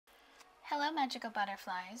Hello magical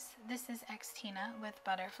butterflies, this is Xtina with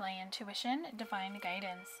Butterfly Intuition, Divine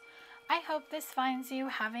Guidance. I hope this finds you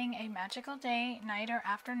having a magical day, night, or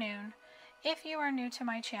afternoon. If you are new to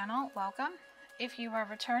my channel, welcome. If you are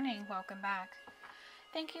returning, welcome back.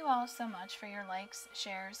 Thank you all so much for your likes,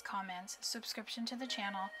 shares, comments, subscription to the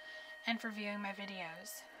channel, and for viewing my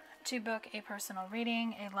videos. To book a personal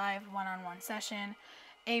reading, a live one-on-one session,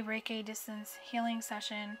 a Reiki distance healing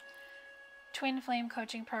session, Twin Flame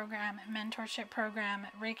Coaching Program, Mentorship Program,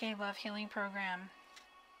 Reiki Love Healing Program,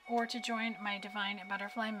 or to join my Divine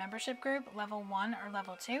Butterfly Membership Group, Level 1 or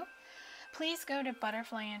Level 2, please go to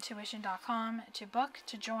butterflyintuition.com to book,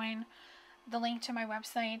 to join. The link to my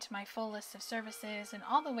website, my full list of services, and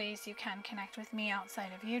all the ways you can connect with me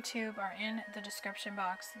outside of YouTube are in the description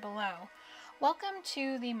box below. Welcome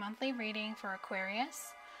to the monthly reading for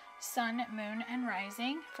Aquarius, Sun, Moon, and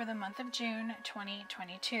Rising for the month of June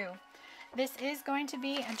 2022. This is going to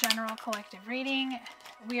be a general collective reading.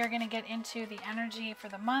 We are going to get into the energy for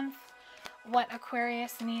the month, what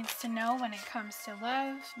Aquarius needs to know when it comes to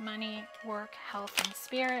love, money, work, health, and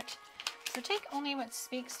spirit. So take only what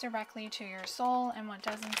speaks directly to your soul, and what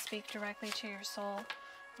doesn't speak directly to your soul,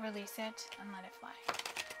 release it and let it fly.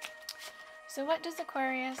 So what does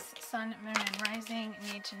Aquarius, Sun, Moon, and Rising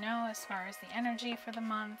need to know as far as the energy for the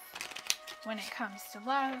month when it comes to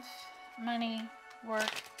love, money, work,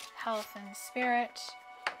 health, and spirit?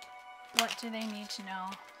 What do they need to know?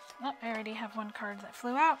 Oh, I already have one card that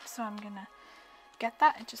flew out, so I'm gonna get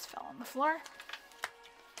that. It just fell on the floor.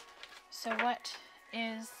 So what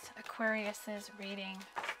is Aquarius's reading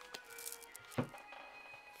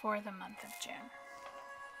for the month of June?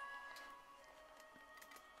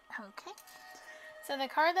 Okay, so the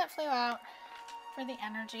card that flew out for the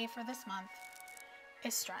energy for this month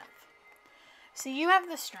is Strength. So you have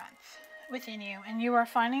the strength within you, and you are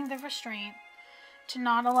finding the restraint to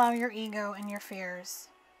not allow your ego and your fears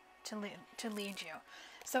to lead you.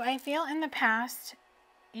 So I feel in the past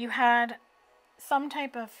you had some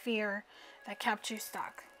type of fear that kept you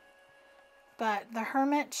stuck. But the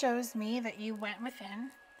Hermit shows me that you went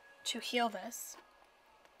within to heal this.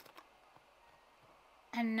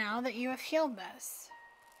 And now that you have healed this,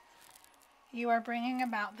 you are bringing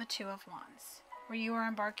about the Two of Wands, where you are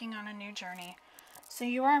embarking on a new journey. So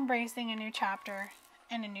you are embracing a new chapter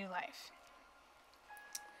and a new life.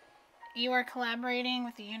 You are collaborating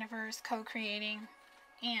with the universe, co-creating,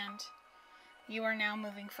 and you are now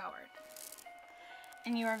moving forward.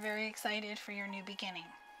 And you are very excited for your new beginning.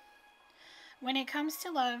 When it comes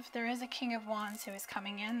to love, there is a King of Wands who is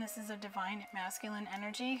coming in. This is a divine masculine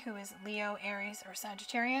energy who is Leo, Aries, or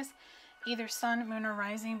Sagittarius, either Sun, Moon, or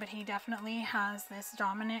Rising, but he definitely has this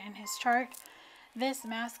dominant in his chart. This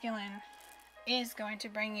masculine is going to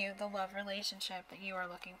bring you the love relationship that you are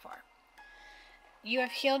looking for. You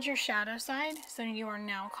have healed your shadow side, so you are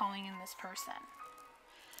now calling in this person.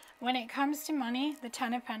 When it comes to money, the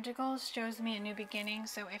Ten of Pentacles shows me a new beginning.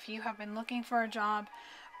 So if you have been looking for a job,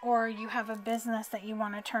 or you have a business that you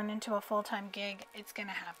want to turn into a full-time gig, it's going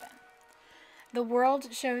to happen. The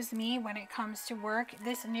World shows me when it comes to work,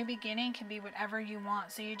 this new beginning can be whatever you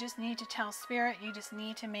want. So you just need to tell Spirit, you just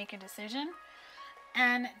need to make a decision,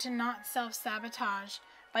 and to not self-sabotage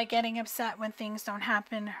by getting upset when things don't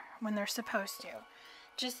happen when they're supposed to.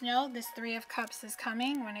 Just know this Three of Cups is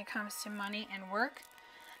coming when it comes to money and work.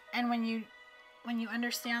 And when you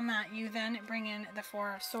understand that, you then bring in the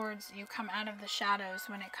Four of Swords. You come out of the shadows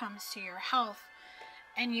when it comes to your health,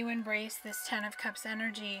 and you embrace this Ten of Cups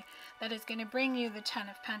energy that is going to bring you the Ten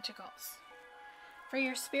of Pentacles. For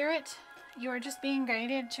your spirit, you are just being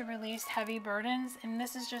guided to release heavy burdens, and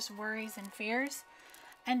this is just worries and fears.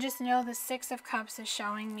 And just know the Six of Cups is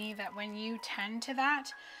showing me that when you tend to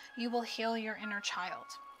that, you will heal your inner child.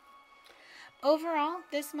 Overall,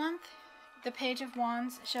 this month, the Page of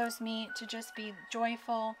Wands shows me to just be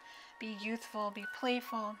joyful, be youthful, be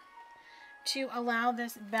playful, to allow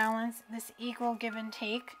this balance, this equal give and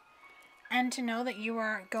take, and to know that you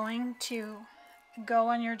are going to go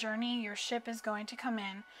on your journey. Your ship is going to come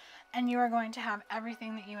in, and you are going to have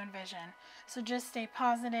everything that you envision. So just stay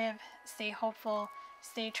positive, stay hopeful,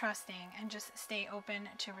 stay trusting, and just stay open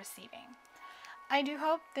to receiving. I do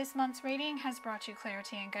hope this month's reading has brought you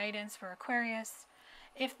clarity and guidance for Aquarius.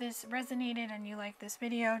 If this resonated and you like this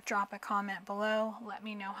video, drop a comment below. Let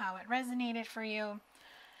me know how it resonated for you.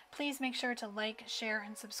 Please make sure to like, share,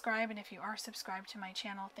 and subscribe. And if you are subscribed to my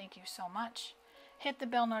channel, thank you so much. Hit the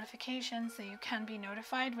bell notification so you can be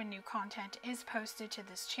notified when new content is posted to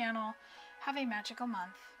this channel. Have a magical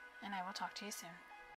month, and I will talk to you soon.